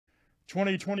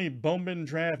2020 Bowman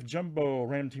Draft Jumbo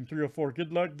Ram Team 304.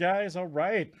 Good luck, guys. All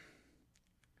right.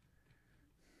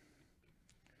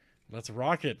 Let's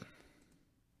rock it.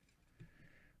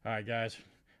 All right, guys.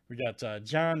 We got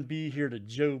John B here to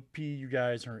Joe P. You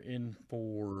guys are in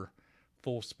for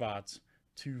full spots.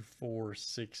 2, 4,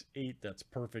 6, 8. That's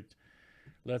perfect.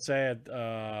 Let's add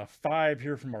 5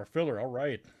 here from our filler. All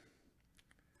right.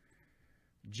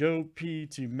 Joe P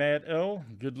to Matt L.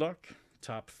 Good luck.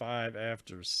 Top 5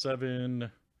 after 7.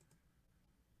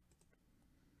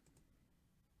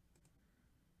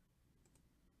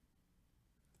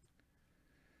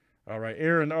 All right.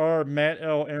 Aaron R, Matt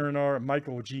L, Aaron R,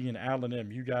 Michael G, and Alan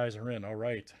M. You guys are in. All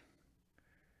right.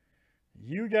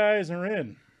 You guys are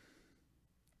in.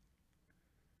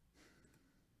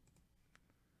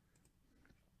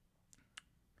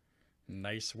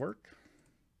 Nice work.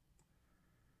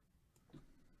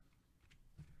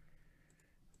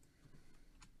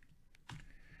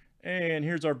 And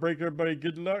here's our break, everybody.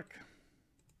 Good luck.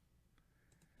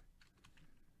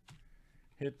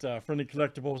 Hit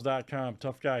friendlycollectibles.com.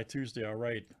 Tough Guy Tuesday. All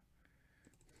right.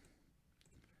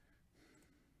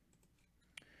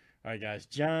 All right, guys.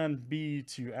 John B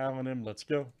to Alan M. Let's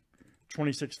go.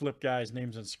 26 flip guys,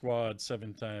 names and squad,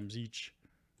 7 times each.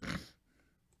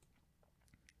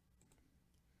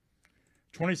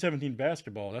 2017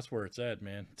 basketball. That's where it's at,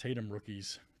 man. Tatum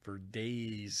rookies for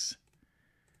days.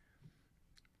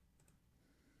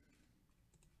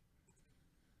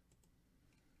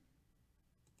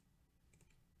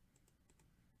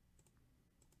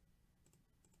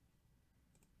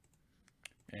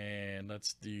 And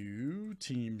let's do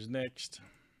teams next.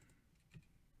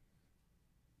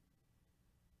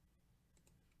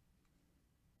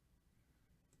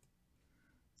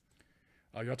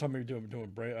 Y'all told me doing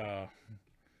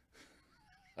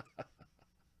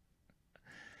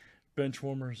bench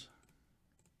warmers.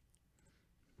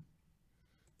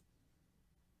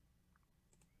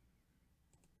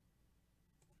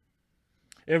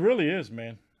 It really is,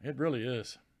 man. It really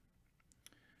is.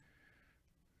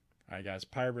 All right, guys.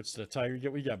 Pirates to the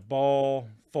Tiger. We got Ball,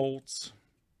 Fultz.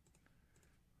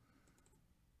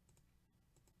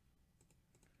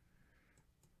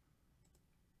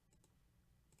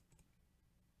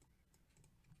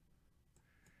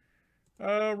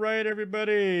 All right,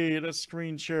 everybody. Let's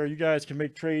screen share. You guys can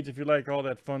make trades if you like all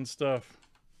that fun stuff.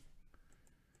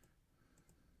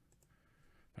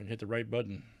 I can hit the right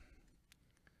button.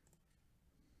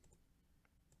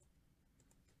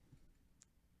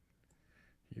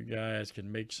 You guys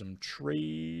can make some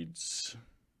trades.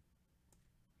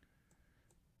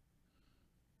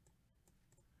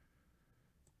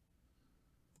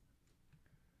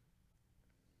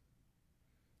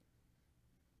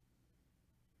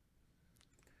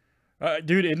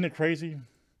 Dude, isn't it crazy?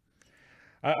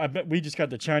 I bet we just got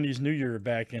the Chinese New Year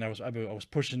back, and I was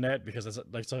pushing that because it's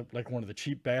like one of the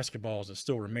cheap basketballs that's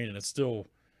still remaining. It's still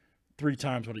 3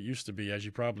 times what it used to be, as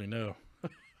you probably know.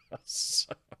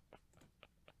 So,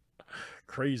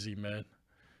 crazy, man.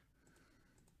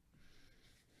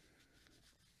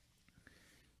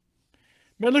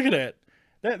 Man, look at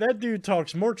that. That dude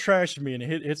talks more trash to me and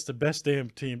hits the best damn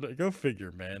team. Go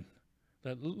figure, man.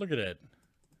 Look at that.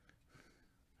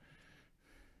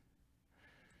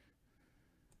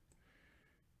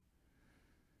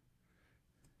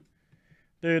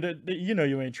 Dude, you know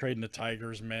you ain't trading the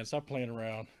Tigers, man. Stop playing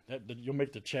around. You'll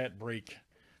make the chat break.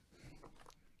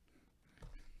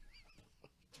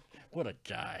 What a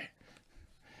guy.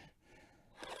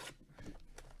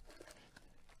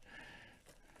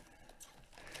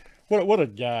 What a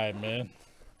guy, man.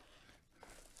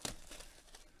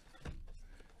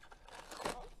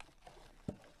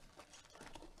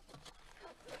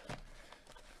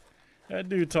 That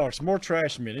dude talks more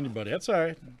trash to me than anybody. That's all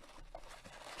right.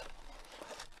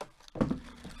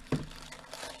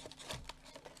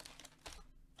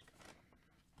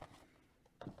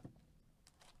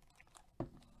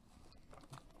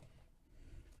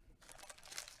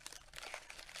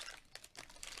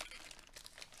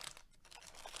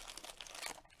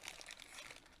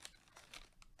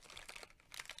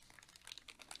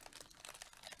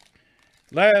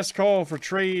 Last call for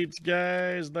trades,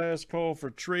 guys. Last call for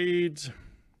trades.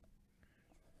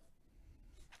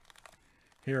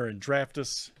 Here in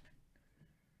Draftus.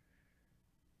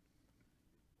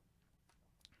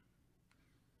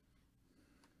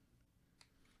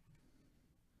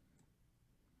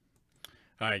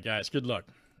 All right, guys. Good luck.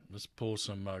 Let's pull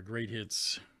some great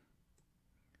hits.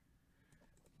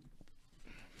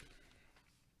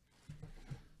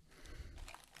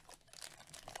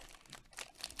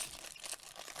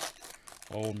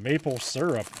 Oh, maple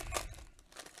syrup.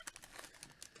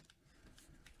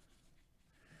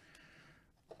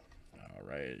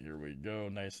 here we go.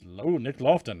 Nice low. Nick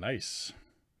Lofton, nice.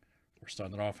 We're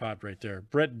starting it off hot right there.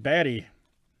 Brett Batty.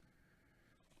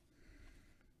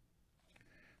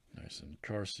 Nice and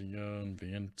Carcion,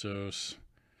 Vientos,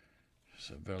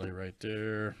 Savelli right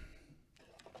there.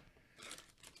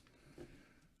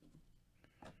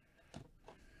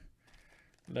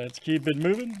 Let's keep it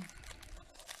moving.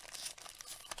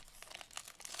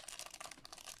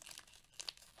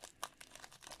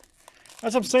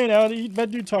 That's what I'm saying, Al.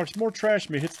 That dude talks more trash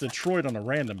than me. Hits Detroit on a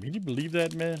random. Can you believe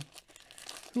that, man?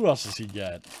 Who else has he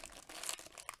got?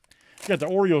 He got the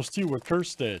Orioles, too, with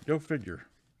Kerstead. Go figure.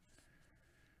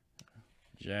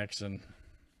 Jackson.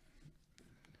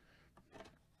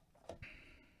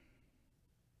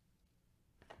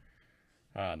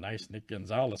 Ah, nice. Nick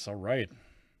Gonzalez. All right.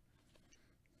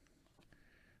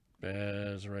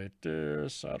 Baz right there.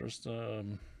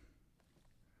 Soderstrom.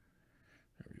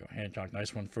 There we go. Hancock.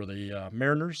 Nice one for the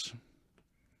Mariners.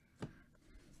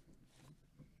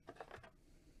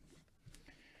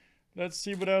 Let's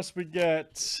see what else we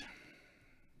got.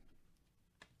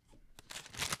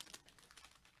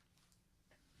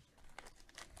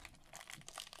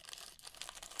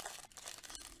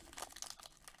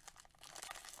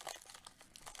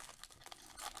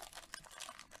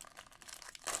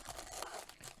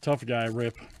 Tough guy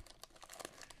rip.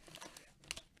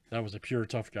 That was a pure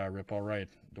tough guy rip. All right.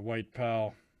 Dwight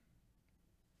Powell.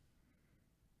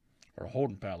 Or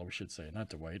Holden Powell, we should say. Not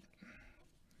Dwight.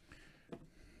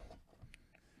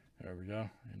 There we go.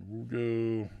 And we'll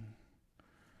go.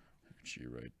 G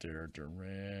right there.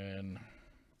 Duran.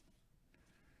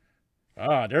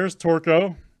 Ah, there's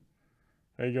Torco.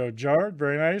 There you go, Jard.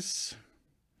 Very nice.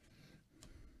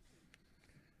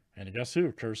 And guess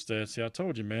who? Kerstead. See, I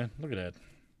told you, man. Look at that.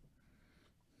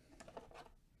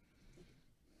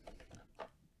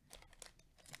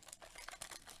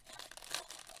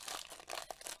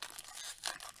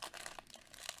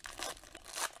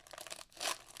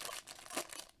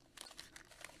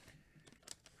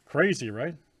 Crazy,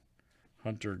 right?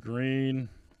 Hunter Green.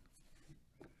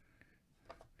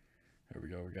 There we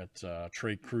go. We got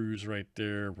Trey Cruz right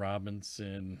there.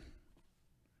 Robinson.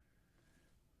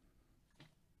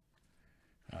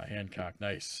 Hancock,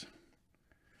 nice.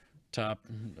 Top,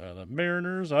 the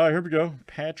Mariners. Here we go.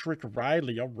 Patrick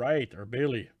Riley. All right. Or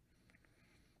Bailey.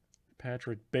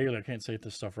 Patrick Bailey. I can't say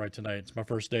this stuff right tonight. It's my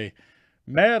first day.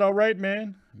 Matt, all right,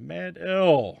 man. Matt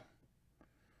L.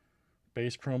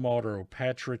 Base chrome auto,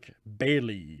 Patrick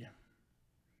Bailey.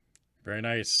 Very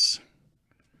nice.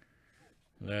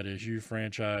 That is you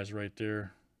franchise right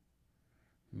there.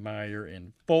 Meyer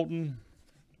and Fulton.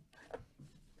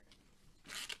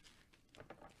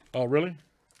 Oh, really?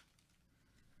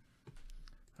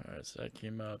 All right, so that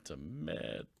came out to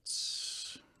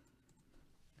Mets.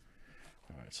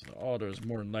 All right, so the autos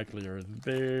more than likely are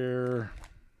there.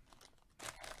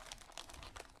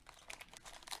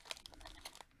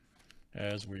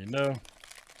 As we know,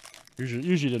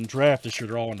 usually in draft this year,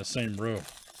 they're all in the same row.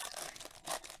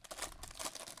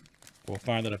 We'll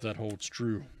find out if that holds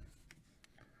true.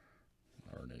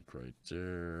 Arnick right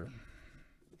there.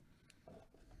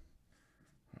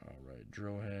 All right,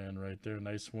 Drohan right there.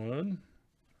 Nice one.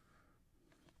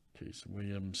 Case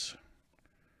Williams.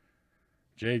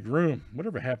 Jay Groom.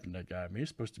 Whatever happened to that guy? I mean, he's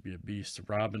supposed to be a beast.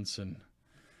 Robinson.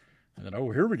 And then,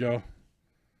 oh, here we go.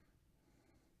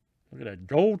 Look at that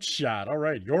gold shot. All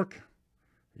right,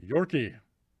 Yorkie.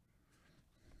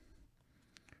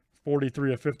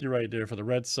 43 of 50 right there for the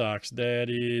Red Sox. That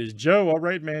is Joe. All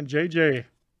right, man. JJ.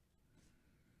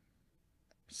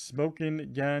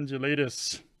 Smoking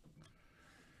Gangulatus.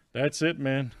 That's it,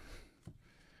 man.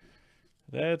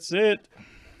 That's it.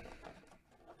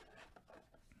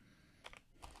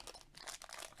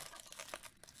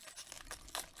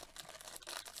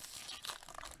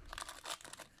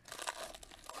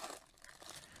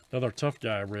 Another tough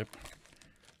guy rip.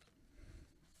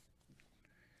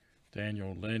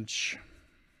 Daniel Lynch.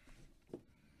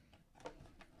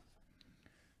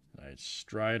 Nice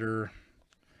Strider.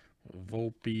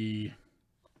 Volpe.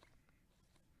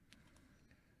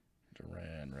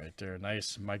 Duran right there.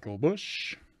 Nice Michael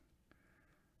Bush.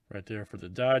 Right there for the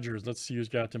Dodgers. Let's see who's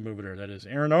got them over there. That is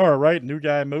Aaron R., right? New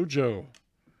guy mojo.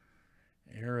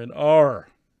 Aaron R.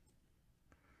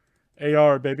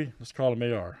 AR, baby. Let's call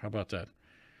him AR. How about that?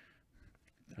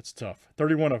 That's tough.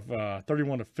 31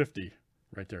 of 50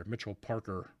 right there. Mitchell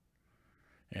Parker.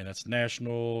 And that's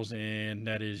Nationals. And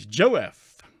that is Joe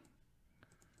F.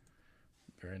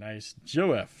 Very nice.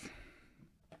 Joe F.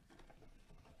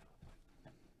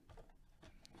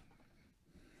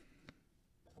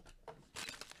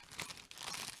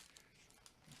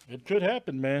 It could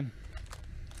happen, man.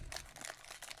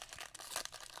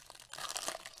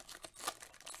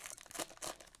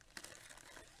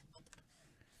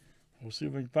 We'll see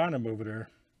if we can find him over there.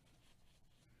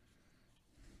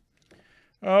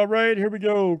 All right, here we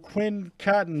go. Quinn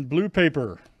Cotton blue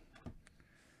paper.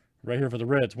 Right here for the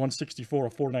Reds. 164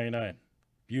 of 499.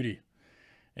 Beauty.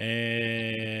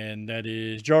 And that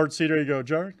is Jard C. There you go,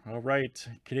 Jard. All right.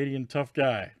 Canadian tough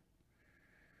guy.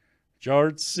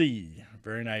 Jard C.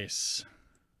 Very nice.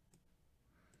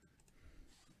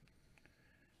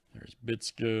 There's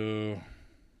Bitsko.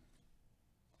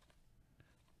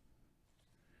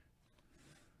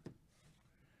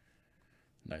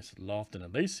 Nice Lofton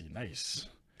and Lacey. Nice.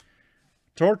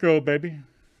 Torco, baby.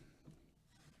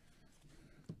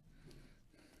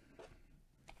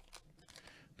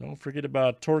 Don't forget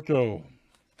about Torco.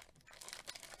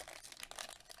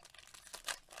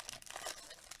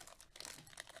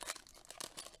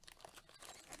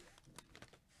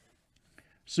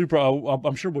 Super,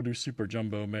 I'm sure we'll do Super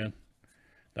Jumbo, man.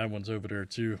 That one's over there,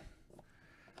 too.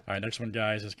 All right, next one,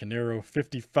 guys, is Canero.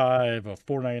 55 of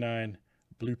 499.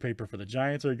 Blue paper for the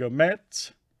Giants. There you go,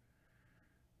 Matt.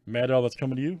 Matt L, that's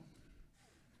coming to you.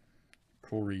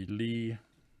 Corey Lee.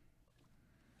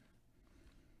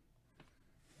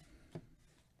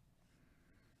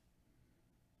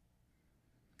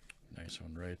 Nice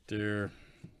one right there.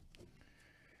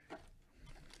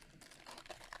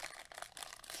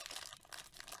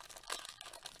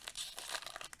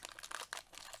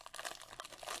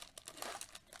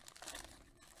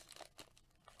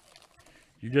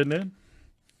 You getting in?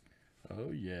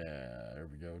 Oh, yeah. There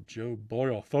we go. Joe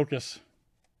Boyle. Focus.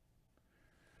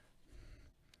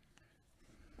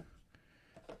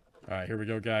 All right, here we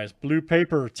go, guys. Blue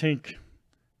paper, Tink.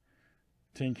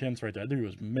 Tink Hintz right there. I knew he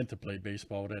was meant to play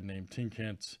baseball with that name, Tink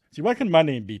Hintz. See, why couldn't my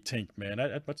name be Tink, man?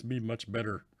 That must be much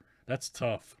better. That's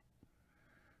tough.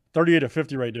 38 of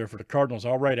 50 right there for the Cardinals.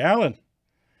 All right, Allen.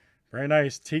 Very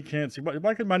nice. Tink Hintz. See,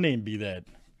 why couldn't my name be that?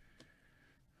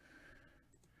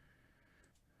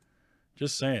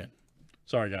 Just saying.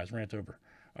 Sorry, guys. Rant over.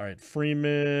 All right,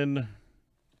 Freeman.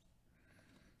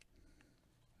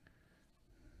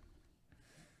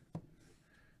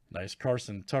 Nice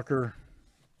Carson Tucker.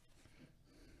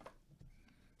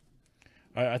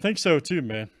 I think so, too,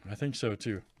 man. I think so,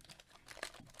 too.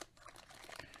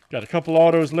 Got a couple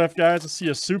autos left, guys. Let's see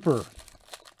a super.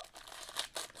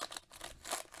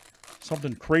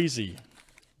 Something crazy.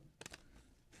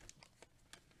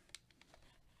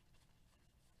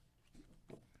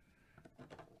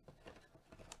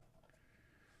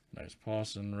 Nice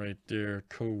Pawson right there.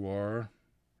 Kowar.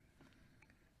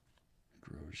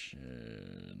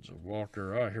 Groshans.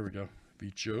 Walker. All right, here we go.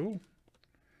 Bicho.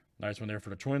 Nice one there for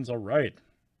the Twins. All right.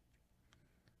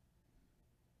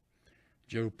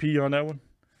 Joe P on that one.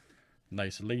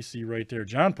 Nice Lacey right there.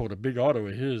 John pulled a big auto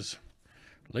of his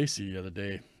Lacey the other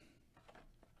day.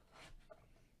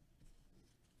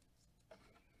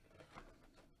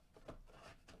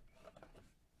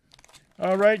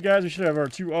 All right, guys. We should have our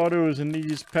 2 autos in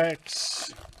these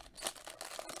packs.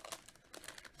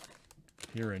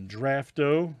 Here in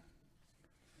Drafto.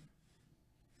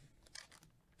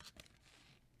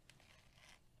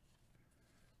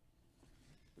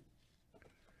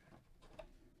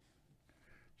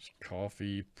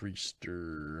 Coffee,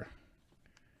 Priester.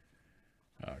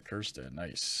 Kirsten,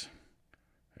 nice.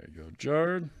 There you go,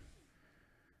 Jard.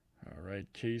 All right,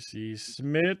 Casey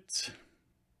Smith.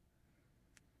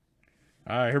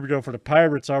 All right, here we go for the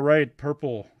Pirates. All right,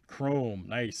 purple chrome.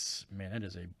 Nice. Man, that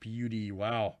is a beauty.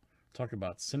 Wow. Talk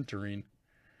about centering.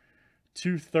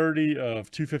 230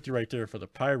 of 250 right there for the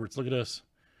Pirates. Look at this.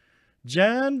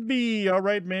 John B. All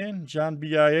right, man. John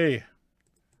B.I.A.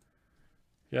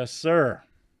 Yes, sir.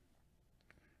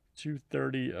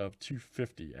 230 of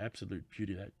 250. Absolute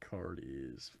beauty. That card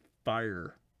is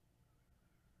fire.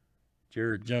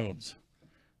 Jared Jones.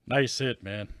 Nice hit,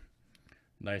 man.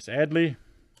 Nice Adley.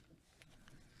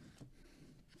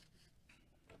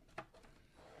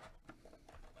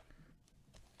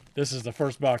 This is the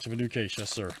first box of a new case. Yes,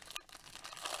 sir.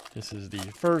 This is the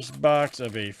first box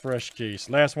of a fresh case.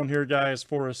 Last one here, guys,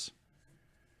 for us.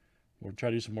 We'll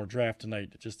try to do some more draft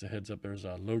tonight. Just a heads up, there's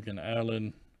Logan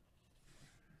Allen.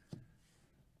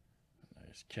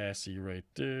 Nice Cassie right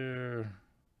there.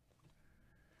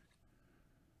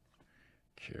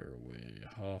 Caraway,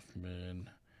 Hoffman.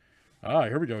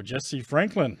 Here we go. Jesse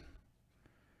Franklin.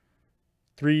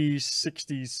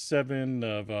 367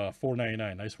 of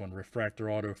 499. Nice one. Refractor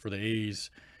auto for the A's.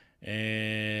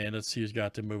 And let's see who's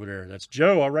got them over there. That's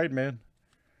Joe. All right, man.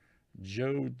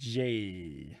 Joe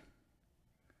J.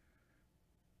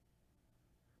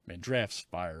 Man, draft's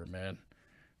fire, man.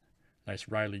 Nice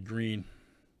Riley Green.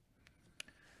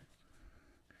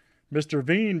 Mr.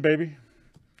 Veen, baby.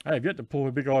 I have yet to pull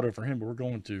a big auto for him, but we're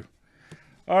going to.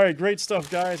 All right, great stuff,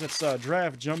 guys. It's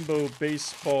Draft Jumbo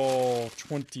Baseball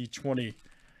 2020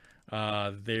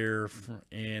 there,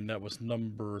 and that was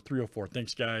number 304.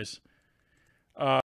 Thanks, guys.